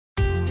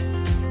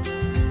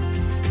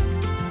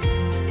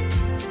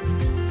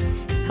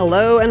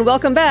Hello and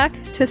welcome back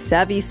to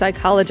Savvy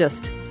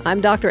Psychologist.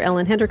 I'm Dr.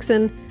 Ellen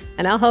Hendrickson,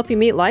 and I'll help you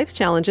meet life's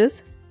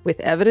challenges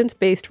with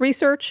evidence-based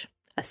research,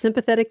 a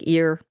sympathetic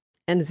ear,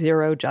 and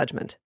zero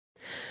judgment.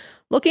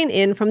 Looking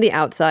in from the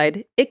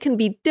outside, it can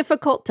be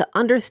difficult to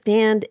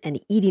understand an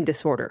eating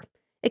disorder.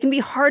 It can be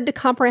hard to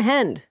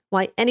comprehend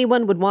why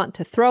anyone would want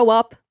to throw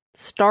up,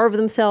 starve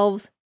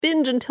themselves,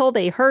 binge until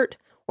they hurt,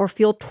 or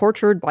feel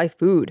tortured by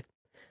food.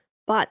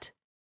 But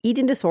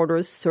eating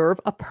disorders serve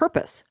a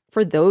purpose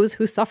for those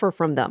who suffer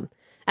from them.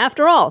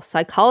 After all,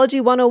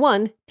 Psychology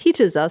 101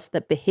 teaches us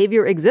that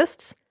behavior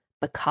exists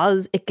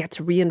because it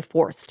gets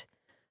reinforced.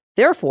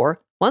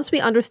 Therefore, once we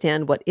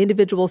understand what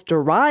individuals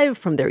derive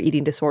from their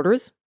eating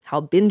disorders,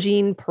 how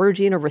binging,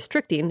 purging, or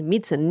restricting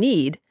meets a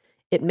need,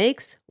 it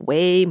makes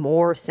way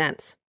more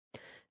sense.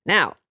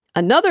 Now,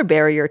 another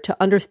barrier to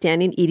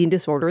understanding eating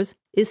disorders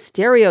is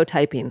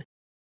stereotyping.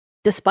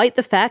 Despite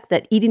the fact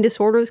that eating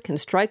disorders can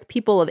strike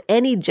people of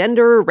any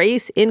gender,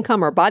 race,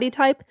 income, or body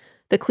type,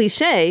 the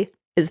cliché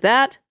is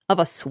that of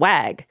a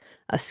swag,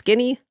 a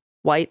skinny,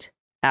 white,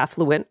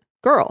 affluent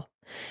girl.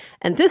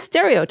 And this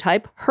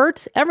stereotype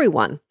hurts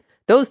everyone.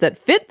 Those that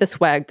fit the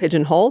swag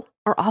pigeonhole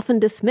are often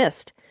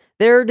dismissed.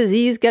 Their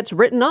disease gets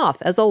written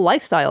off as a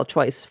lifestyle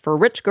choice for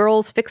rich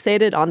girls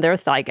fixated on their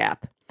thigh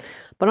gap.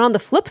 But on the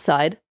flip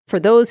side, for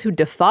those who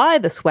defy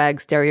the swag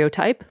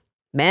stereotype,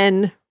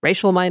 men,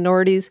 racial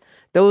minorities,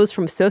 those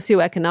from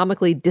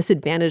socioeconomically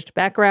disadvantaged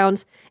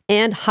backgrounds,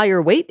 and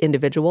higher weight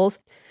individuals,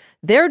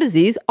 their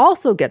disease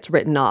also gets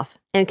written off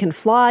and can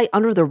fly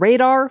under the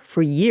radar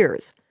for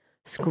years.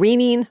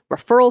 Screening,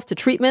 referrals to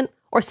treatment,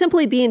 or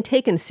simply being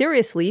taken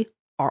seriously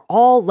are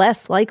all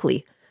less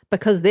likely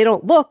because they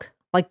don't look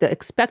like the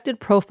expected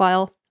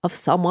profile of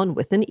someone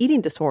with an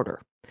eating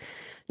disorder.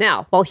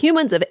 Now, while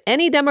humans of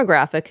any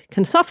demographic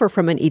can suffer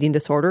from an eating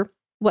disorder,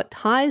 what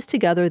ties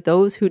together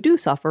those who do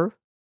suffer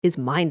is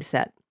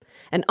mindset.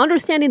 And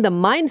understanding the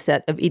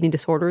mindset of eating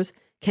disorders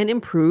can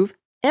improve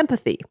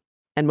empathy,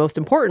 and most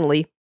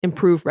importantly,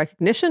 improve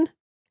recognition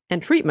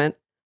and treatment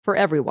for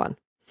everyone.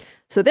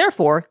 So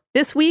therefore,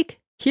 this week,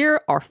 here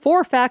are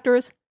 4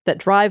 factors that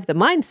drive the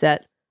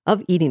mindset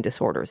of eating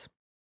disorders.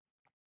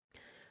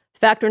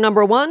 Factor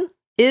number 1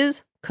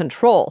 is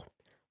control.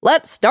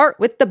 Let's start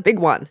with the big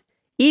one.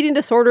 Eating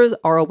disorders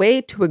are a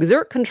way to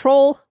exert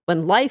control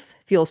when life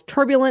feels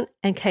turbulent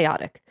and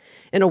chaotic.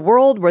 In a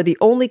world where the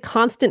only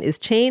constant is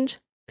change,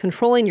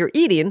 controlling your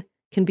eating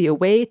can be a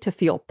way to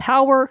feel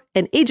power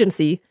and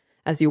agency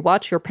as you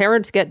watch your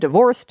parents get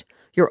divorced,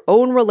 your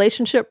own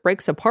relationship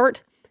breaks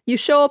apart, you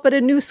show up at a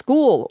new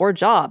school or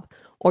job,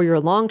 or your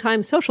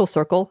longtime social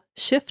circle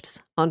shifts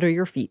under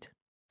your feet.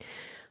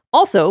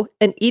 Also,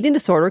 an eating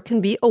disorder can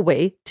be a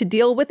way to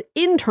deal with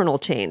internal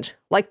change,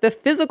 like the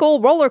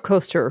physical roller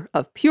coaster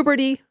of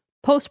puberty,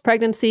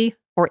 post-pregnancy,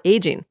 or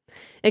aging.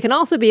 It can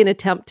also be an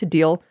attempt to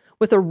deal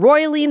with a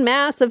roiling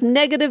mass of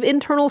negative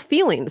internal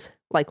feelings,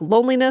 like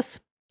loneliness,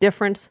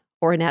 difference,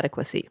 or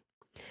inadequacy.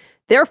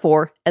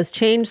 Therefore, as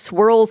change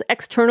swirls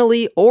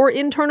externally or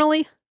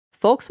internally,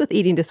 folks with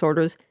eating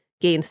disorders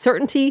gain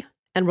certainty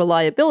and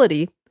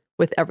reliability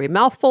with every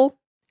mouthful,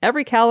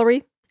 every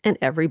calorie, and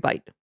every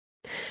bite.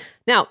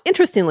 Now,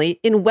 interestingly,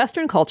 in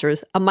Western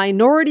cultures, a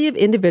minority of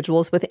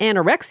individuals with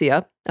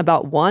anorexia,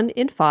 about 1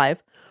 in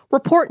 5,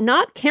 report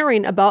not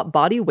caring about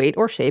body weight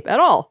or shape at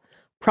all,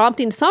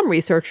 prompting some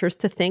researchers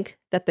to think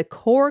that the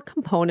core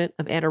component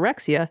of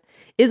anorexia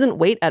isn't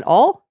weight at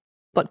all,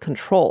 but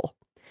control.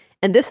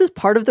 And this is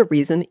part of the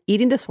reason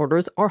eating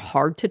disorders are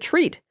hard to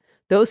treat.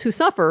 Those who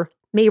suffer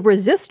may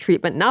resist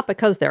treatment not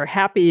because they're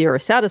happy or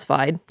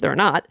satisfied, they're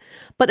not,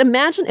 but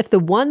imagine if the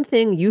one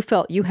thing you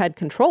felt you had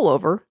control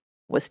over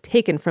was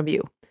taken from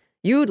you.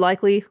 You'd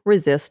likely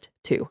resist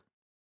too.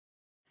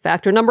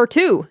 Factor number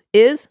 2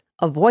 is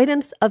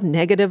avoidance of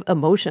negative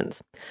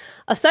emotions.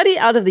 A study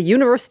out of the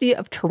University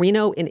of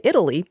Torino in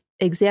Italy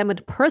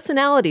examined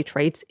personality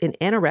traits in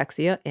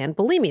anorexia and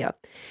bulimia.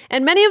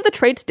 And many of the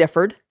traits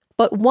differed,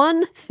 but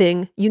one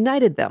thing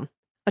united them,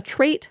 a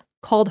trait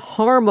called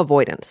harm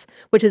avoidance,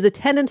 which is a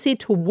tendency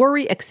to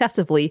worry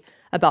excessively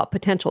about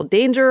potential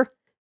danger,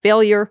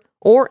 failure,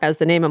 or, as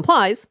the name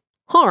implies,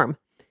 harm.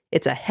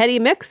 It's a heady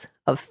mix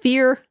of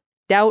fear,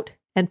 doubt,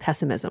 and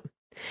pessimism.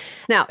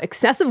 Now,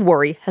 excessive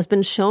worry has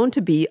been shown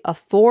to be a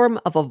form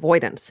of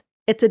avoidance.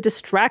 It's a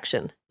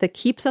distraction that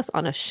keeps us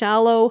on a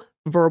shallow,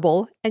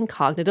 verbal, and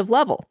cognitive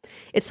level.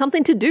 It's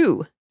something to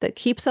do that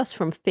keeps us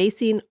from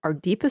facing our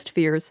deepest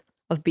fears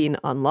of being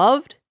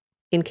unloved,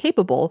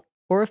 incapable,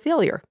 or a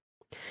failure.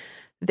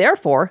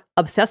 Therefore,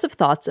 obsessive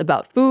thoughts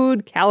about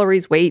food,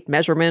 calories, weight,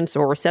 measurements,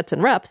 or sets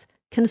and reps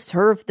can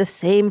serve the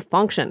same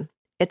function.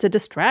 It's a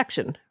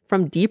distraction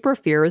from deeper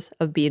fears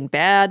of being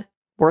bad,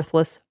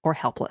 worthless, or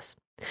helpless.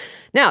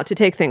 Now, to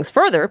take things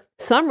further,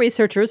 some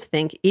researchers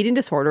think eating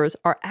disorders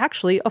are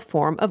actually a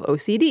form of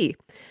OCD.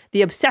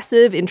 The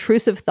obsessive,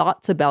 intrusive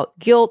thoughts about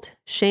guilt,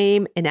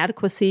 shame,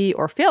 inadequacy,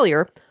 or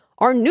failure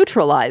are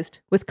neutralized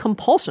with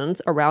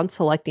compulsions around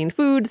selecting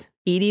foods,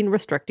 eating,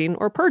 restricting,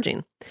 or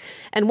purging.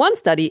 And one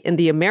study in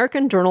the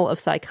American Journal of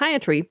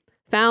Psychiatry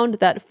found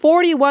that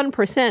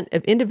 41%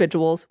 of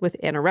individuals with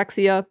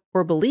anorexia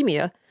or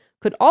bulimia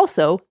could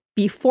also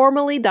be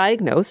formally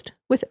diagnosed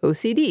with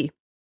OCD.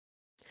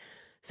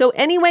 So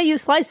any way you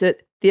slice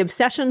it, the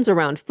obsessions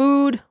around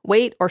food,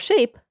 weight, or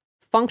shape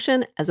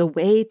function as a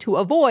way to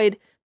avoid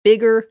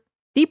bigger,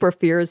 deeper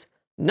fears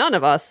none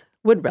of us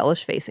would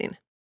relish facing.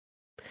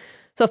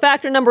 So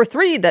factor number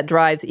 3 that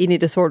drives eating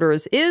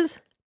disorders is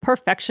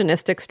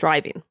perfectionistic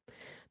striving.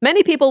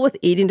 Many people with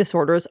eating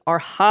disorders are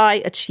high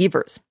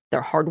achievers.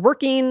 They're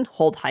hardworking,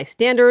 hold high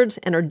standards,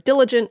 and are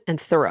diligent and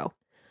thorough.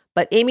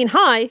 But aiming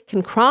high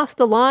can cross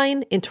the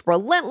line into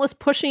relentless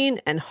pushing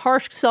and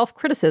harsh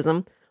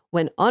self-criticism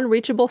when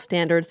unreachable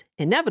standards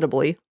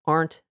inevitably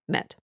aren't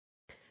met.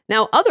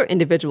 Now, other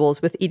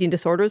individuals with eating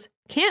disorders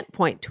can't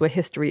point to a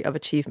history of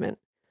achievement,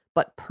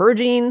 but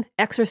purging,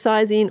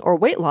 exercising, or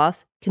weight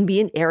loss can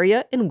be an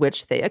area in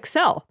which they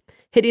excel.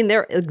 Hitting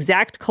their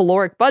exact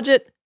caloric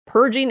budget,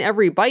 purging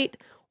every bite,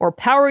 or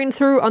powering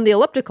through on the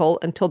elliptical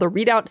until the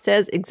readout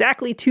says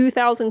exactly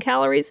 2,000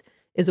 calories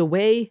is a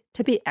way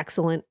to be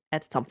excellent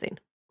at something.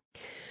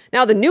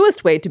 Now, the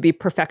newest way to be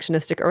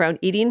perfectionistic around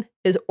eating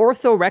is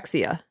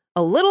orthorexia,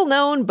 a little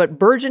known but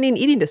burgeoning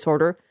eating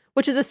disorder,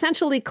 which is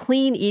essentially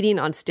clean eating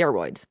on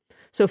steroids.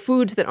 So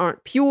foods that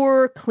aren't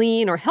pure,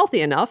 clean, or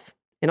healthy enough,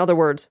 in other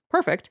words,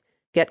 perfect,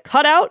 get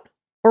cut out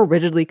or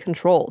rigidly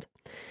controlled.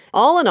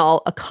 All in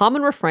all, a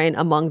common refrain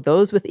among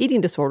those with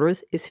eating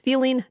disorders is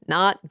feeling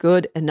not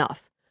good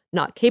enough,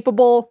 not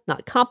capable,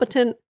 not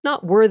competent,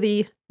 not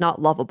worthy,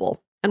 not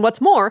lovable. And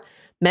what's more,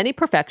 many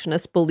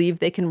perfectionists believe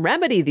they can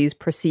remedy these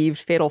perceived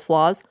fatal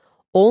flaws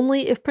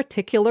only if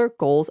particular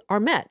goals are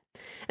met.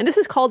 And this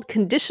is called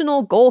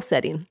conditional goal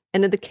setting.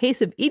 And in the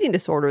case of eating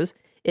disorders,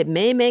 it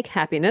may make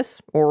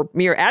happiness, or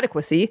mere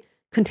adequacy,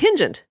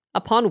 contingent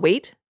upon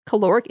weight,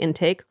 caloric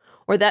intake,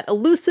 or that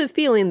elusive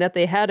feeling that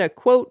they had a,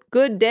 quote,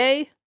 good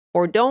day,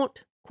 or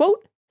don't,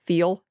 quote,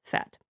 feel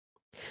fat.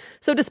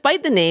 So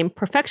despite the name,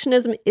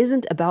 perfectionism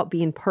isn't about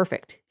being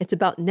perfect. It's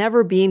about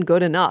never being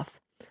good enough.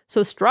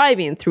 So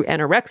striving through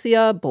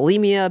anorexia,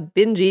 bulimia,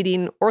 binge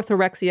eating,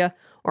 orthorexia,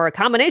 or a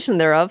combination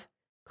thereof,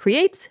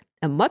 creates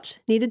a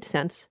much-needed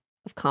sense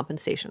of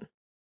compensation.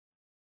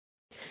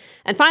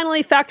 And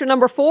finally, factor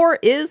number 4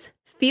 is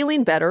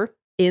feeling better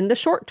in the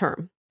short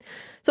term.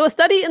 So a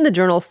study in the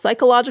journal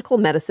Psychological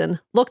Medicine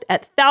looked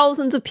at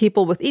thousands of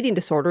people with eating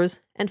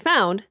disorders and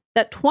found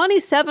that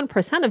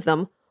 27% of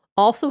them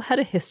also had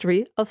a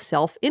history of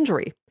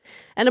self-injury.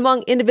 And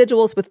among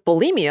individuals with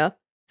bulimia,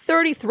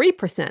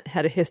 33%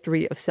 had a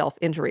history of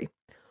self-injury.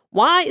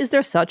 Why is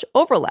there such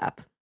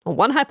overlap? Well,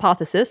 one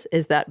hypothesis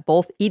is that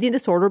both eating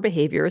disorder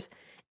behaviors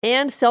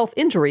and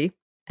self-injury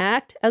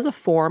act as a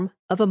form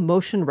of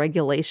emotion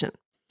regulation.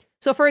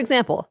 So for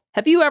example,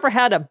 have you ever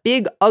had a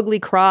big ugly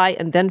cry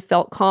and then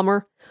felt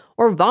calmer?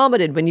 Or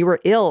vomited when you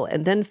were ill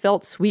and then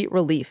felt sweet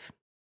relief?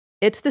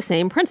 It's the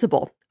same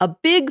principle. A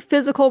big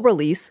physical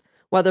release,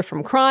 whether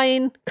from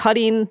crying,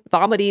 cutting,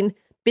 vomiting,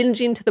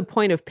 binging to the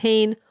point of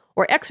pain,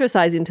 or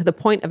exercising to the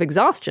point of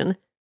exhaustion,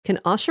 can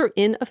usher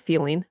in a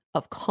feeling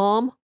of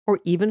calm or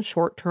even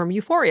short-term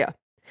euphoria.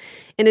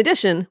 In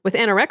addition, with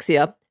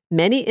anorexia,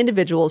 many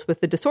individuals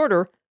with the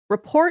disorder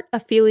report a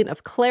feeling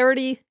of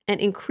clarity and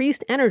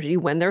increased energy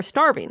when they're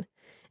starving.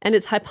 And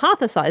it's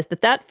hypothesized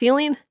that that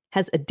feeling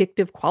has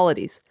addictive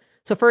qualities.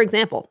 So for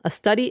example, a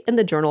study in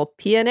the journal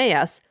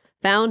PNAS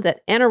found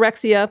that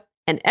anorexia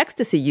and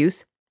ecstasy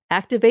use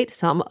activate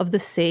some of the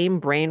same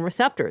brain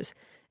receptors,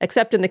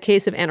 except in the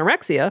case of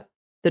anorexia,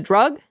 the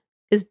drug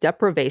is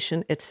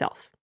deprivation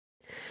itself.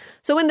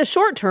 So in the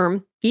short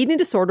term, eating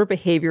disorder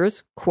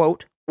behaviors,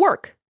 quote,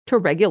 work to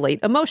regulate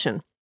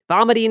emotion.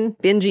 Vomiting,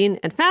 binging,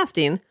 and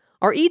fasting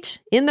are each,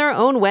 in their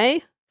own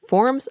way,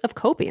 forms of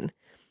coping.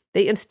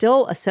 They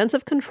instill a sense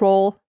of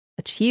control,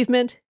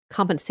 achievement,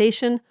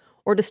 compensation,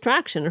 or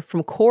distraction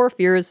from core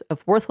fears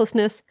of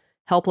worthlessness,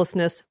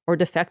 helplessness, or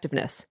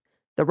defectiveness.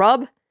 The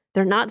rub?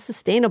 They're not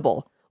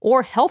sustainable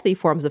or healthy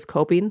forms of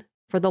coping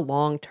for the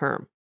long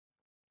term.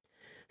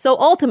 So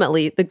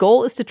ultimately, the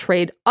goal is to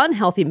trade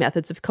unhealthy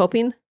methods of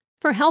coping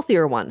for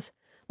healthier ones,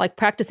 like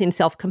practicing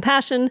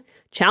self-compassion,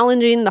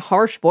 challenging the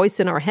harsh voice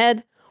in our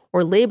head,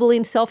 or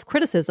labeling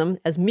self-criticism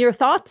as mere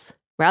thoughts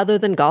rather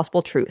than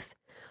gospel truth.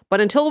 But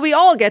until we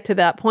all get to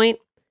that point,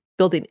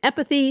 building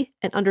empathy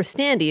and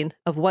understanding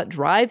of what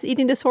drives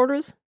eating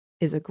disorders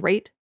is a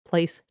great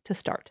place to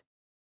start.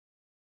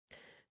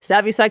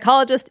 Savvy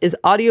Psychologist is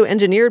audio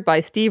engineered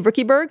by Steve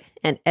Rickeberg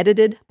and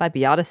edited by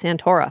Beata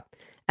Santora.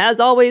 As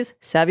always,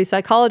 Savvy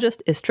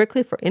Psychologist is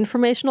strictly for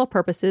informational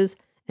purposes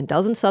and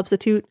doesn't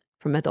substitute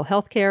for mental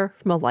health care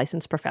from a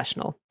licensed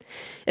professional.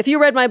 If you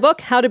read my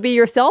book, How to Be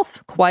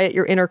Yourself, Quiet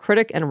Your Inner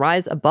Critic and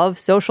Rise Above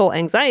Social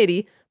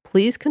Anxiety,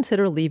 please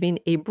consider leaving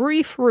a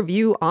brief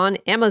review on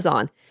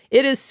Amazon.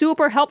 It is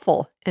super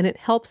helpful and it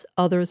helps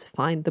others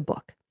find the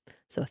book.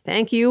 So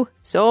thank you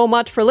so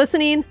much for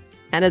listening.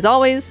 And as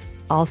always,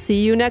 I'll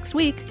see you next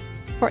week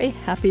for a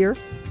happier,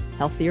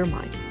 healthier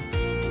mind.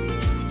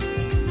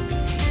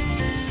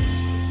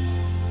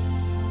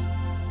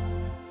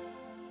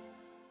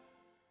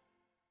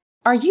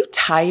 Are you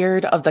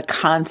tired of the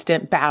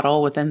constant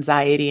battle with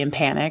anxiety and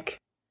panic?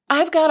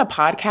 I've got a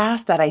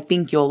podcast that I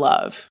think you'll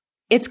love.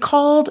 It's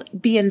called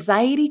the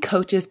Anxiety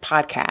Coaches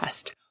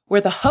Podcast, where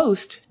the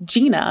host,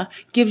 Gina,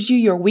 gives you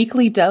your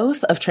weekly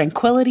dose of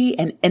tranquility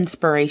and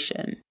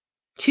inspiration.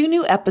 2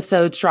 new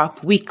episodes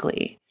drop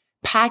weekly,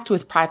 packed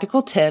with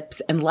practical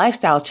tips and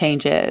lifestyle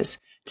changes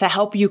to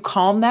help you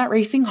calm that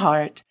racing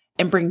heart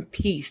and bring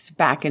peace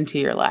back into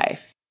your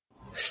life.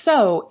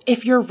 So,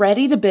 if you're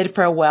ready to bid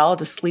farewell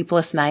to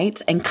sleepless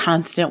nights and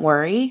constant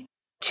worry,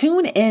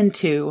 tune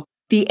into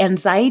the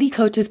Anxiety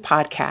Coaches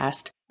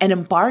Podcast and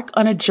embark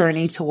on a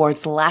journey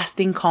towards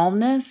lasting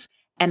calmness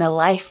and a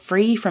life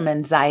free from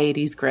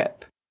anxiety's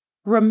grip.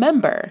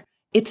 Remember,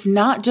 it's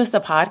not just a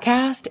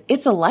podcast,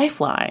 it's a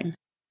lifeline.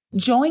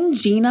 Join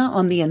Gina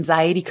on the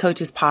Anxiety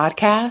Coaches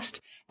Podcast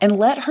and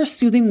let her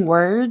soothing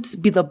words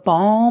be the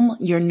balm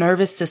your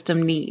nervous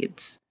system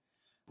needs.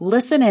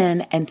 Listen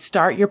in and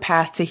start your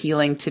path to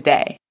healing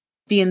today.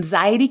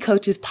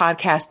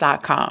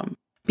 TheAnxietyCoachesPodcast.com,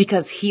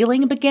 because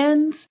healing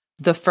begins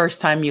the first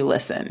time you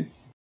listen.